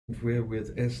We're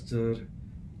with Ester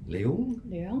Leung.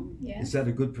 Leung, yes. Is that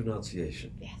a good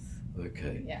pronunciation? Yes.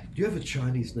 Okay. Yeah. Do you have a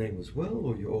Chinese name as well,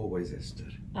 or you're always Esther?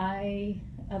 I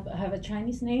have a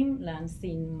Chinese name, Lan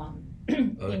Xin Man,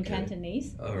 in Okay.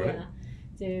 Cantonese. All right. Yeah.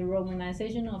 The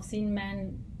romanization of Xin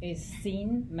Man is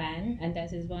Xin Man, and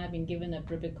that is why I've been given a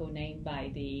biblical name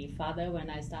by the father when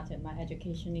I started my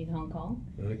education in Hong Kong.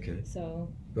 Okay. So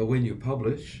But when you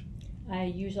publish, I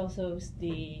use also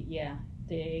the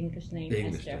English name the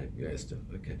English Esther. name, yeah, Esther.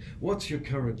 Okay. What's your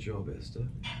current job, Esther?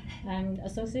 I'm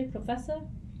associate professor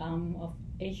of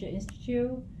Asia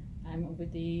Institute. I'm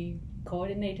with the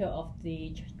coordinator of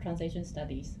the translation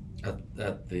studies At the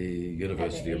at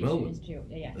University the of Asia Melbourne. Institute.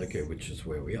 Yes. Okay, which is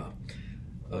where we are.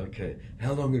 Okay.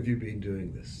 How long have you been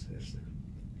doing this, Esther?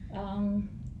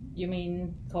 You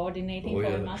mean coordinating Oh, for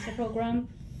yeah. a master program?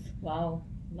 Wow,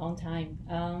 long time.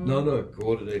 No,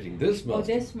 coordinating this master. Oh,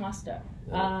 this master.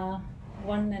 Yeah.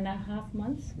 1.5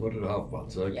 months. 1.5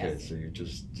 months. Okay, Yes. so you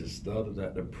just started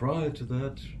that, and prior to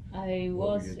that, I What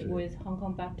were was you doing? with Hong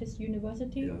Kong Baptist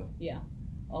University. Yeah. Yeah.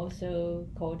 Also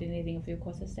coordinating a few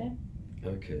courses there.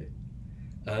 okay.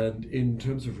 And in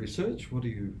terms of research, what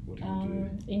are you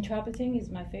doing? Interpreting is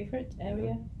my favorite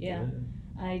area. Yeah.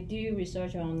 I do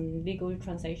research on legal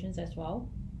translations as well,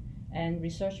 and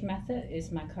research method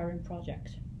is my current project.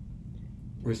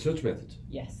 Research methods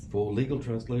Yes. for legal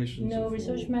translations. No, or for-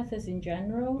 research methods in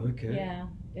general. Okay. Yeah.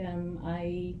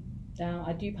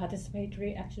 I do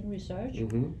participatory action research.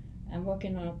 Mhm. I'm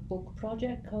working on a book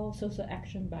project called Social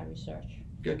Action by Research.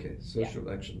 Okay, social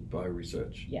action by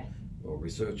research. Yeah. Or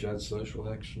research and social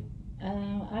action.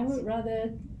 I would rather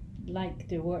like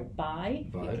the word by,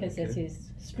 By, because okay. it is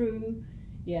through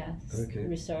Okay.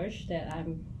 research that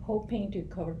I'm hoping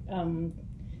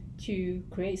to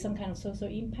create some kind of social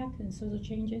impact and social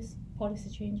changes, policy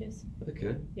changes.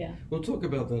 Okay. Yeah. We'll talk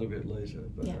about that a bit later,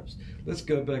 perhaps. Let's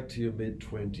go back to your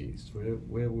mid-20s.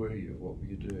 Where were you? What were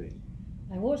you doing?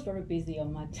 I was very busy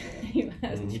on my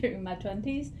during my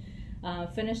 20s.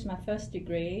 Finished my first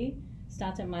degree,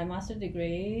 started my master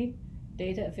degree,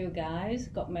 dated a few guys,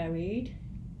 got married,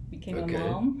 became Okay. a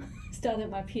mom, started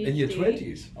my PhD. In your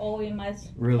 20s? All in my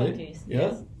Really? 20s. Yeah?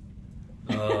 Yes.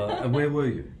 And where were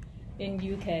you? In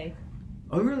UK.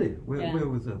 Oh, really? Yeah. Where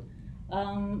was that?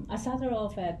 I started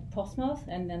off at Portsmouth,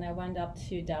 and then I went up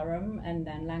to Durham and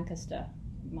then Lancaster.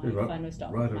 My Right- final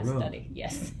stop, right my around. study.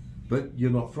 Yes. But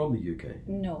you're not from the UK.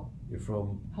 No, You're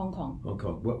from Hong Kong. Hong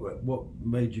Kong. What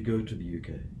made you go to the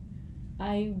UK?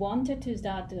 I wanted to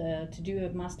start to do a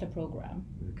master program.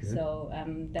 Okay. So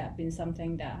that been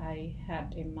something that I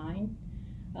had in mind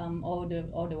all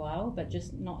the while, but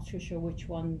just not too sure which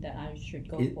one that I should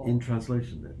go for. In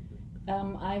translation, then.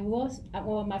 I was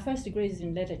my first degree is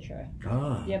in literature.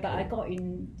 Ah. Yeah, but I okay. got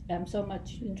in so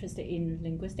much interested in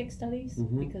linguistic studies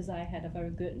Mhm. because I had a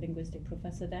very good linguistic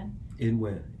professor then In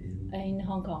where? in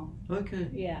Hong Kong. Okay.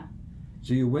 Yeah,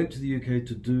 So you went to the UK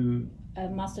to do a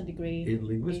master degree in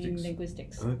linguistics. In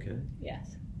linguistics. Okay.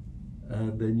 Yes.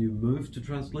 And then you moved to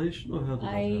translation, or how did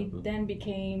that I happen? then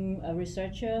became a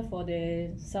researcher for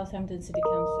the Southampton City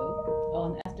Council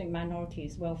on ethnic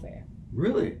minorities welfare.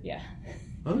 Really? Yeah.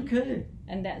 Okay.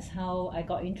 And that's how I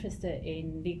got interested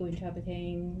in legal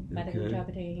interpreting, medical Okay.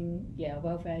 interpreting,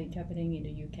 welfare interpreting in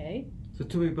the UK. So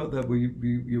tell me about that. Were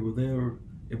you were there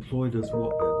employed as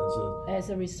what then? As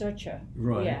a researcher.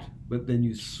 Right. Yeah. But then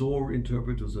you saw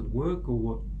interpreters at work, or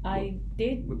what? I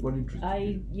did. What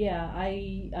interested you?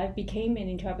 I became an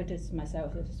interpreter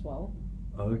myself as well.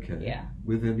 Okay. Yeah.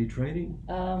 With any training?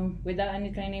 Without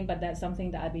any training, but that's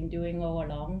something that I've been doing all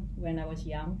along when I was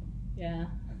young. Yeah.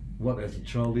 What, as a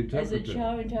child interpreter? As a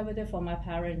child interpreter for my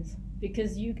parents,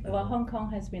 because Hong Kong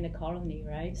has been a colony,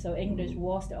 right? So English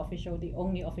was the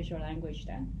only official language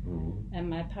then, and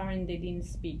my parents they didn't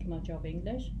speak much of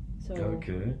English, so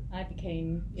Okay. I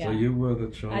became So you were the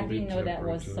child I didn't know that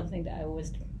was interpreter. something that I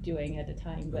was doing at the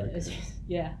time, but Okay. it's just,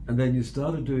 yeah. And then you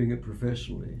started doing it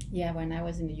professionally. Yeah, when I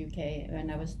was in the UK, when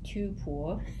I was too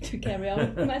poor to carry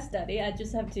on my study, I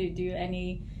just have to do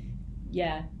any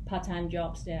part-time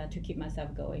jobs there to keep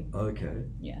myself going. Okay.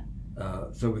 Yeah.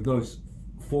 So with no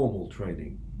formal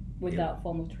training. Without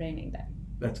formal training then.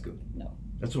 That's good. No.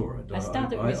 That's all right. I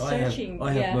started researching.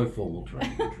 I have no formal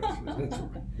training in translation. That's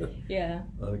all right. Yeah.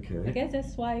 Okay. I guess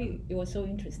that's why it was so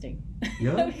interesting.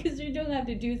 Yeah? Because you don't have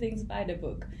to do things by the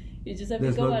book. You just have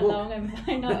There's to go no book. along and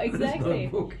find out exactly.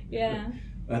 There's no book. Yeah.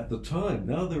 At the time,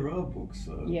 now there are books.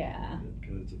 Yeah.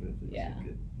 Codes of ethics. Yeah.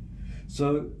 Okay.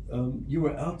 So you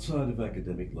were outside of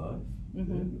academic life.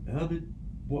 Mhm. And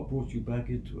what brought you back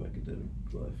into academic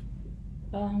life?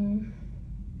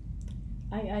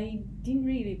 I didn't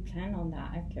really plan on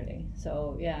that actually.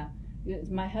 So yeah,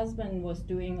 My husband was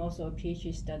doing also a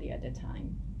PhD study at the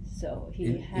time, so he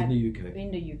in the UK.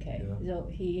 In the UK, Yeah. so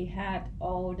he had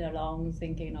all along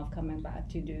thinking of coming back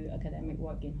to do academic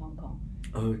work in Hong Kong.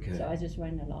 Okay. So I just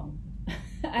went along.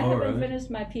 I All haven't right. finished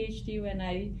my PhD when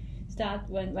I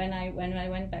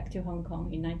went back to Hong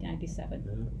Kong in 1997.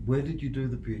 Yeah. Where did you do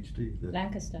the PhD then?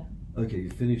 Lancaster. Okay, you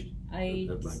finished. I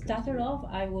at Lancaster. started off.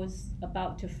 I was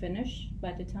about to finish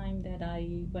by the time that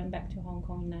I went back to Hong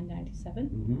Kong in 1997.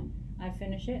 Mm-hmm. I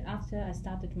finished it after I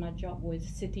started my job with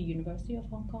City University of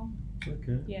Hong Kong.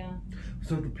 Okay. Yeah.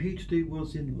 So the PhD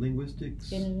was in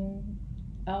linguistics? In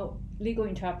legal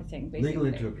interpreting, basically. Legal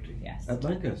interpreting? Yes. At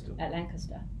Lancaster? At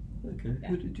Lancaster. Okay. Yeah.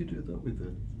 Who did you do that with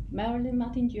then? Marilyn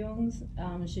Martin-Jones,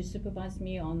 she supervised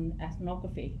me on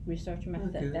ethnography, research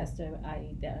method. Okay.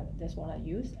 That's what I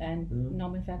use. And Yeah.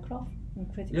 Norman Fairclough on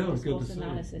Yeah, critical I was going to discourse say,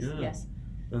 analysis. yeah. Yes.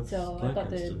 That's So I got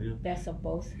the Lancaster, yeah. best of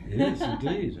both. Yes,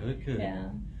 indeed. Okay. Yeah.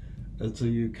 And so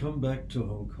you come back to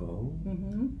Hong Kong.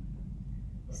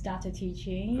 Mm-hmm. Started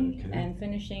teaching Okay. and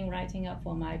finishing writing up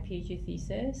for my PhD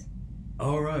thesis.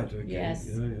 All right. Okay. Yes.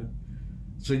 Yeah, yeah.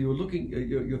 So you were looking.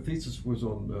 Your thesis was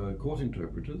on court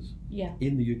interpreters. Yeah.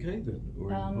 In the UK then, or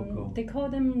in Hong Kong? They call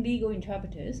them legal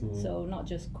interpreters, Mm. so not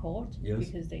just court, Yes.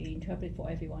 because they interpret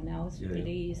for everyone else, Yeah, yeah.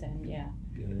 police and Yeah.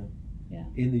 Yeah.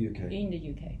 In the UK. in the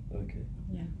UK. Okay.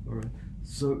 Yeah. All right.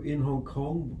 So in Hong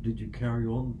Kong, did you carry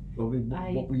on? I mean,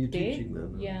 what were you did. teaching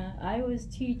then? Yeah, I was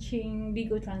teaching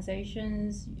legal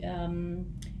translations,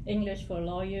 English for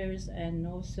lawyers, and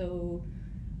also,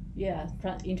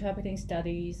 interpreting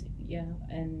studies,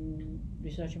 and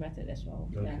research method as well.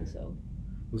 Okay. Yeah, so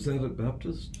Was that at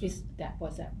Baptist? that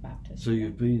was at Baptist. So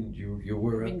you've been, you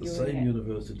were at Been the doing same it.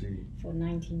 university For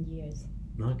 19 years.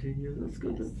 19 years. That's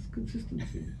good. Yes. That's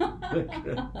consistency.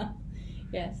 Okay.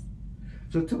 Yes.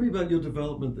 So tell me about your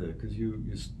development there, because you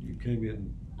came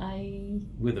in I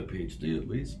with a PhD at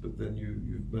least, but then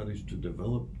you managed to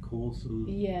develop courses.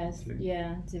 Yes, Okay.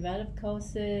 yeah, develop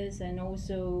courses and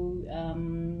also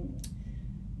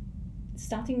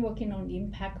starting working on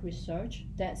impact research.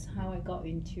 That's how I got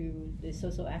into the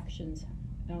social actions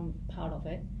part of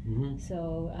it. Mm-hmm.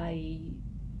 So I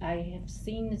have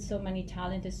seen so many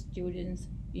talented students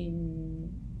in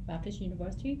Baptist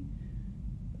University,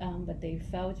 but they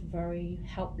felt very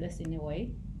helpless in a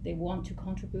way. They want to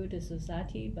contribute to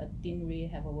society, but didn't really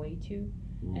have a way to.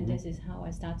 Mm-hmm. And this is how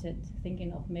I started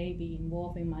thinking of maybe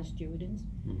involving my students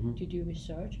Mm-hmm. to do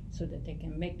research so that they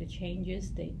can make the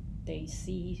changes they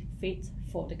see fit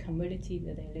for the community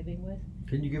that they're living with.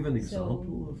 Can you give an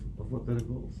example of what that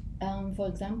involves? For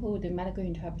example, the medical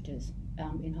interpreters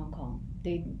in Hong Kong,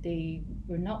 they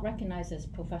were not recognized as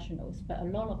professionals, but a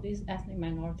lot of these ethnic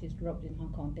minorities groups in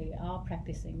Hong Kong, they are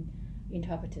practicing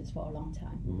interpreters for a long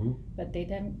time. Mm-hmm. But they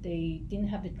didn't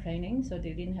have the training, so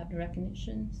they didn't have the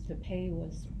recognition. The pay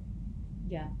was,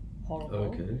 horrible.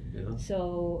 Okay, yeah.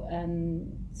 So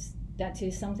that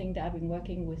is something that I've been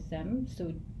working with them.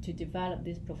 So to develop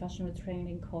these professional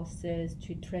training courses,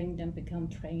 to train them become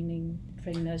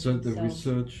trainers. So the themselves.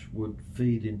 research would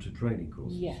feed into training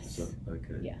courses? Yes. So,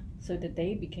 okay. Yeah, so that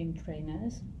they became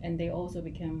trainers, and they also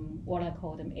become what I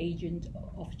call them agent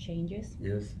of changes.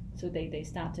 Yes. So they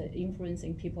started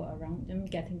influencing people around them,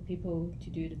 getting people to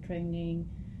do the training.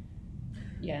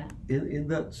 Yeah. In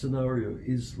that scenario,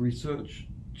 is research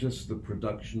just the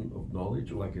production of knowledge,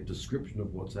 or like a description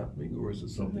of what's happening, or is it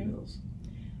something Mm-hmm. else?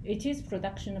 It is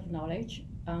production of knowledge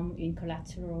in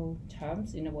collateral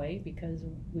terms, in a way, because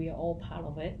we are all part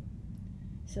of it.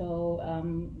 So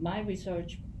my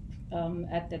research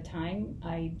at the time,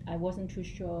 I wasn't too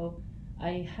sure.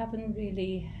 I haven't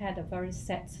really had a very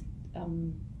set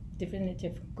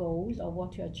definitive goals of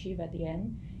what to achieve at the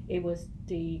end. It was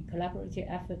the collaborative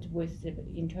effort with the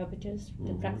interpreters,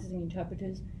 the Mhm. practicing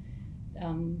interpreters,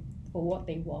 for what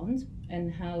they want,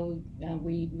 and how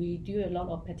we do a lot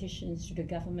of petitions to the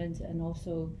government, and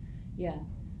also,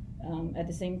 at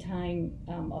the same time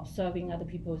observing other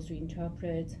people to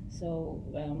interpret. So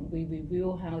we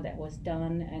review how that was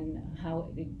done and how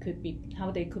they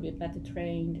could be better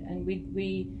trained.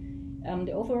 And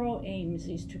the overall aims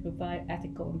is to provide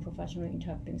ethical and professional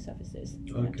interpreting services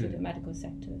to Okay. the medical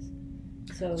sectors.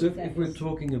 So If we're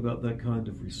talking about that kind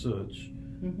of research,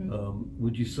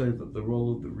 would you say that the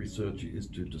role of the researcher is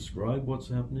to describe what's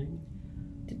happening?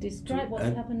 to describe to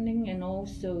what's happening, and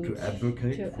also to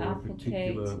advocate to for a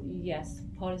particular... yes,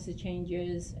 policy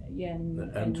changes,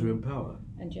 And to empower.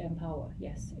 and to empower,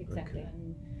 yes, exactly. Okay.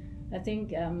 And I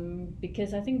think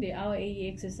because I think the RAE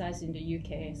exercise in the UK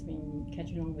has been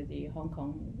catching on with the Hong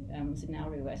Kong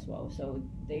scenario as well. So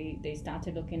they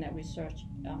started looking at research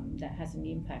that has an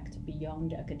impact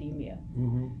beyond academia.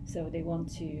 Mm-hmm. So they want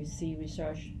to see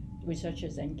research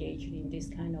researchers engaged in this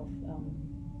kind of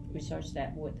research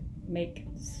that would make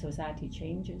society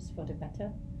changes for the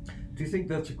better. Do you think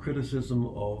that's a criticism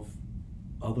of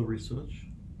other research?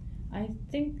 I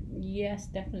think yes,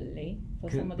 definitely.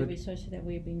 For some of the research that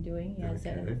we've been doing, yes,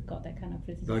 that have got that kind of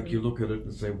criticism. Like you look at it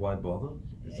and say, why bother?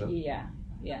 Yeah.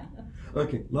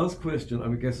 Okay, last question.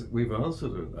 I guess we've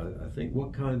answered it. I think.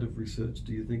 What kind of research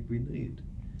do you think we need?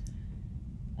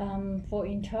 For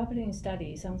interpreting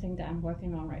studies, something that I'm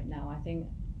working on right now, I think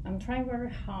I'm trying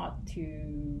very hard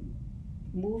to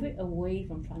move it away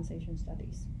from translation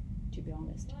studies, to be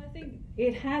honest. I think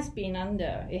it has been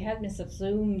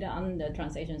subsumed under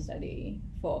translation study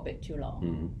for a bit too long.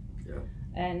 Mm-hmm. Yeah.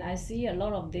 And I see a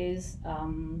lot of these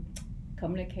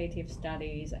communicative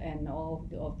studies and all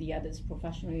of the others,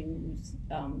 professional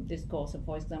discourse,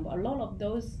 for example, a lot of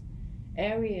those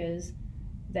areas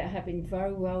that have been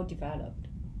very well developed,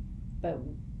 but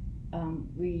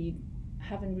we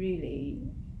haven't really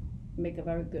make a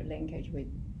very good linkage with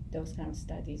those kind of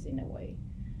studies in a way.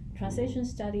 Translation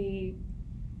study,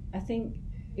 I think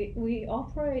we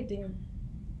operate in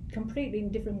completely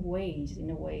in different ways in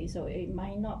a way, so it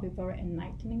might not be very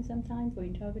enlightening sometimes for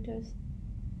interpreters,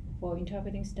 for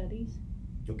interpreting studies.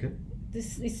 Okay.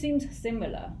 It seems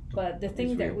similar, but the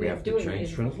thing that we are doing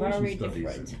is very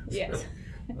different. Yes.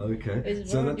 Okay,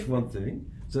 so that's different. One thing.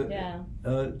 So,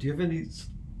 do you have any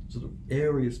sort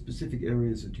of specific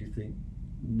areas that you think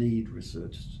need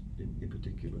research in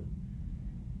particular?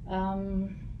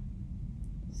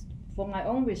 For my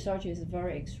own research, is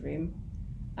very extreme.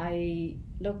 I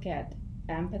look at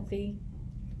empathy,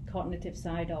 cognitive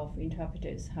side of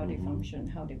interpreters, how they function,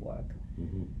 how they work,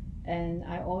 and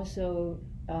I also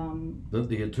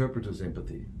the interpreter's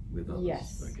empathy with others.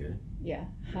 Yes. Okay. Yeah,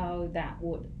 how that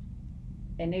would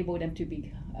enable them to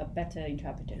be a better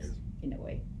interpreters in a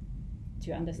way,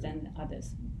 to understand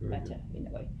others better in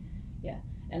a way. Yeah,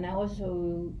 and I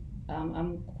also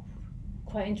I'm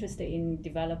quite interested in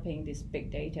developing these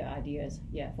big data ideas,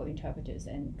 for interpreters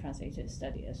and translators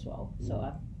study as well. So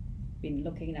I've been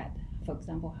looking at, for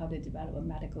example, how to develop a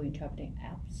medical interpreting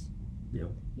apps.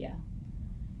 Yeah.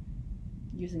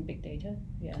 Using big data.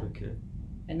 Yeah. Okay.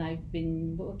 And I've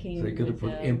been working. So you're going to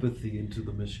put empathy into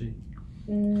the machine.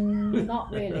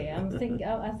 Not really. I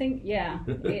think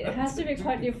it has to be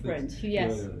quite different.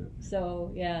 Yes. Yeah.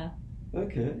 So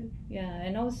Okay. Yeah,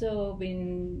 and also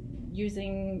been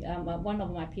using one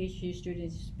of my PhD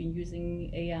students has been using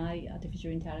AI,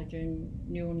 artificial intelligence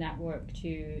neural network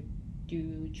to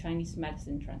do Chinese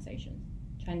medicine translation,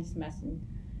 Chinese medicine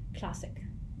classic.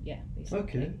 Yeah, basically.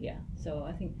 Okay. Yeah. So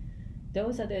I think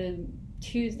those are the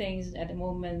two things at the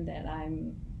moment that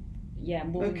I'm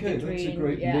moving between. Okay, that's a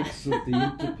great mix of the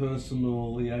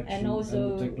interpersonal, the action, and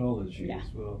the technology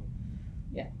as well.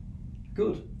 Yeah.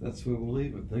 Good. That's where we'll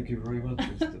leave it. Thank you very much,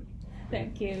 Ester.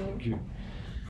 Thank you. Thank you.